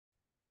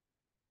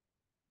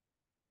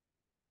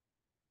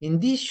In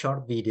this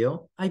short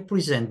video, I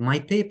present my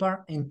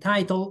paper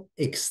entitled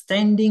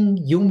Extending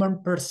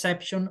Human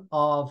Perception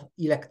of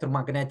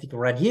Electromagnetic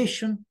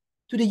Radiation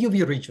to the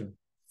UV region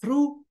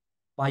through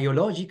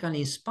Biologically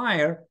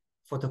Inspired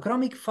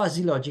Photochromic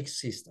Fuzzy Logic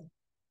System,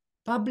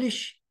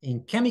 published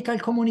in Chemical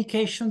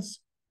Communications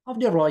of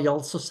the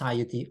Royal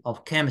Society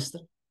of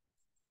Chemistry.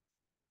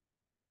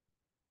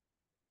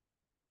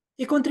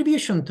 A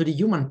contribution to the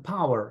human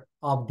power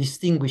of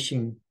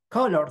distinguishing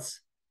colors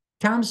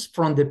comes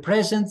from the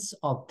presence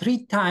of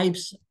three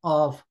types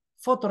of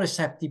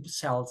photoreceptive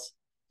cells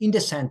in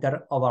the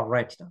center of our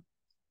retina,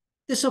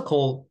 the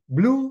so-called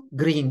blue,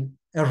 green,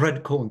 and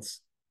red cones.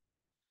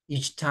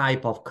 Each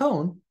type of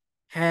cone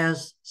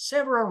has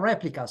several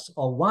replicas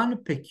of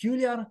one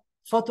peculiar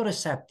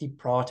photoreceptive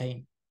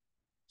protein.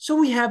 So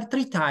we have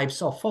three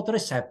types of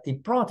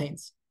photoreceptive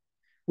proteins,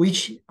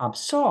 which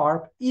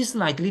absorb in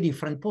slightly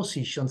different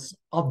positions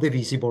of the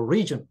visible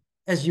region,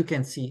 as you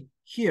can see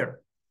here.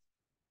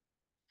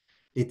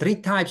 The three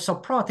types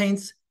of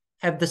proteins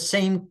have the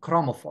same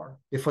chromophore,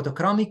 the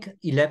photochromic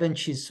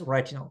 11-Cis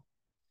retinol.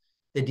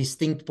 The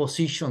distinct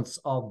positions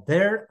of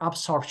their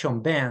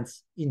absorption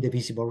bands in the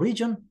visible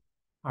region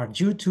are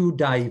due to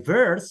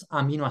diverse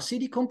amino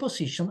acid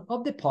composition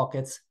of the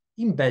pockets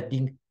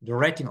embedding the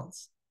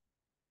retinols.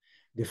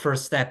 The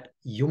first step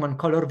in human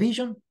color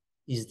vision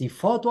is the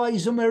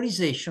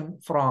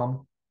photoisomerization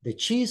from the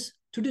cis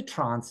to the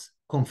trans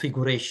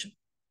configuration.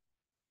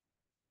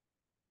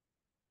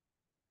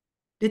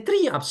 The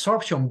three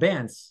absorption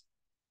bands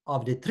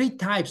of the three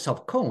types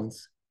of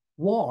cones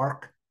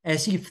work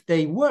as if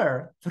they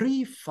were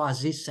three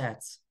fuzzy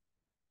sets.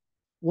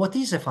 What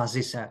is a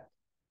fuzzy set?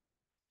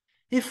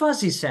 A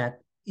fuzzy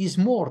set is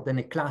more than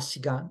a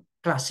classical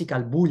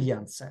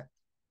Boolean set.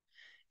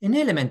 An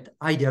element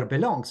either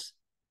belongs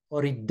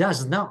or it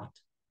does not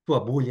to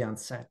a Boolean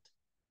set.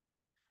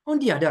 On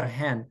the other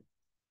hand,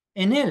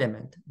 an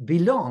element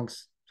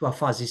belongs to a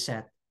fuzzy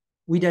set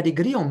with a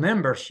degree of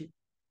membership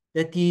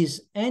that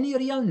is any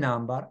real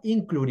number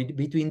included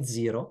between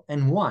 0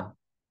 and 1.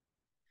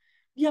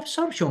 The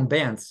absorption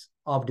bands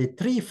of the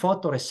three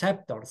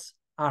photoreceptors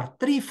are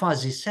three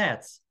fuzzy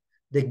sets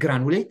that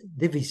granulate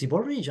the visible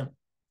region.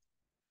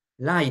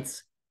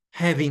 Lights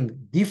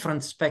having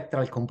different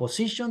spectral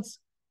compositions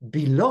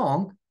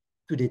belong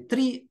to the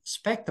three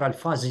spectral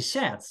fuzzy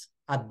sets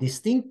at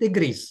distinct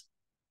degrees.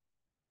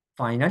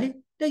 Finally,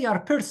 they are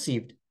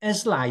perceived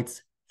as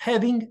lights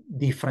having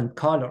different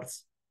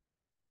colors.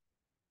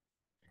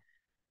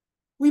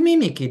 We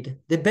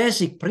mimicked the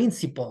basic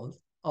principles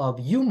of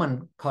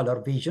human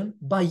color vision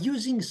by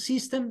using a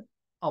system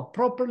of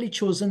properly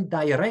chosen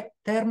direct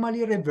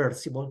thermally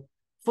reversible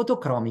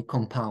photochromic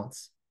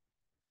compounds.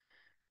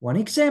 One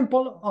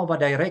example of a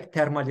direct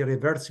thermally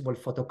reversible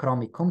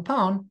photochromic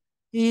compound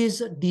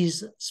is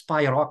this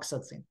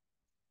spiroxazine.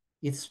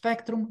 Its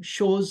spectrum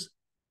shows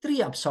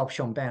three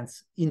absorption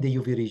bands in the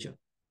UV region.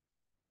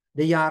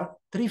 They are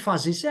three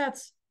fuzzy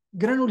sets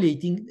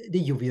granulating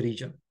the UV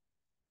region.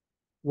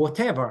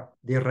 Whatever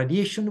the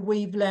radiation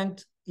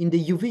wavelength in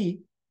the UV,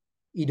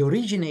 it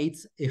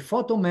originates a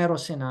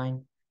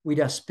photomerosenine with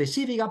a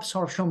specific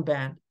absorption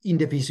band in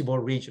the visible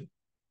region,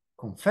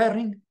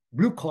 conferring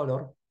blue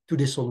color to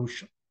the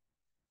solution.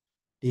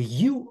 The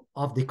hue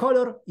of the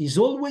color is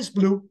always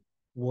blue,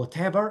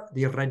 whatever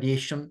the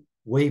radiation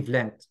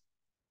wavelength.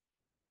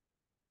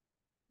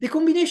 The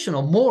combination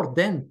of more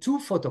than two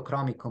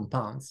photochromic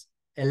compounds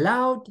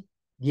allowed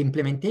the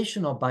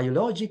implementation of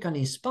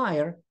biologically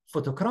inspired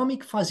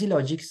photochromic fuzzy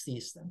logic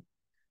system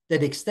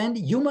that extend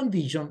human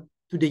vision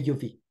to the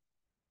UV.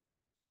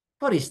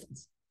 For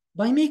instance,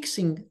 by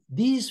mixing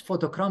these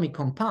photochromic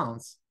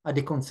compounds at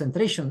the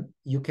concentration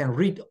you can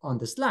read on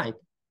the slide,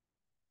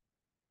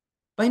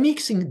 by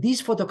mixing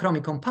these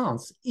photochromic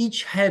compounds,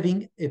 each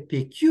having a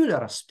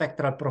peculiar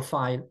spectral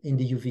profile in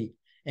the UV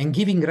and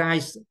giving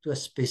rise to a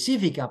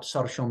specific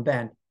absorption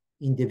band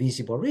in the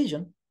visible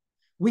region,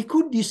 we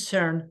could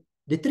discern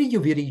the three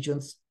UV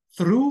regions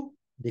through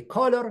the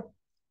color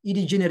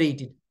it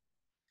generated.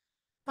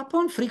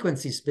 Upon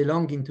frequencies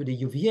belonging to the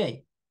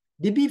UVA,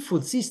 the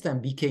beam-full system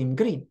became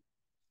green.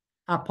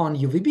 Upon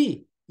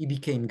UVB, it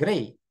became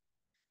gray.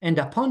 And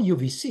upon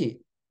UVC,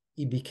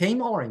 it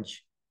became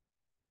orange.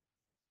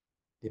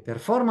 The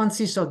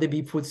performances of the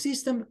beam-full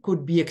system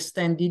could be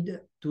extended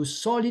to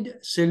solid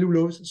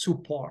cellulose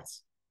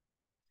supports.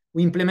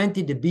 We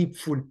implemented the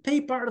beam-full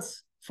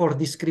papers for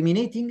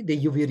discriminating the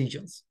UV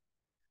regions.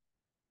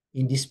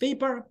 In this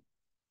paper,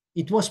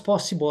 it was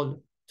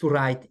possible to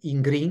write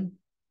in green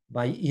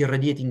by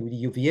irradiating with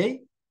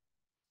UVA,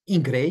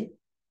 in gray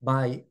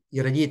by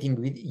irradiating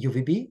with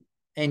UVB,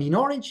 and in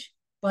orange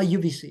by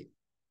UVC.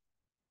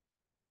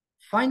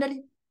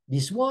 Finally,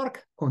 this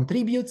work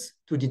contributes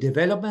to the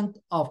development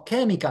of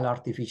chemical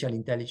artificial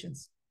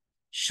intelligence,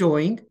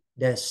 showing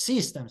that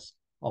systems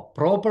of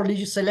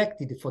properly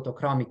selected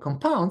photochromic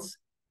compounds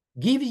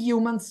give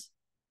humans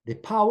the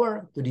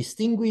power to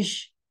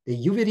distinguish the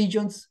UV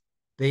regions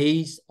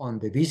based on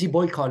the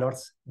visible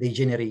colors they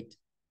generate.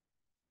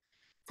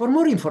 For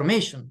more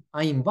information,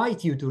 I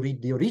invite you to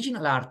read the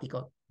original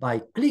article by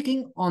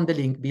clicking on the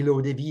link below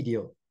the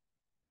video.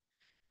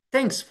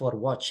 Thanks for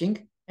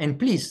watching, and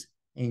please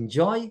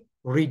enjoy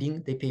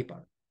reading the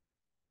paper.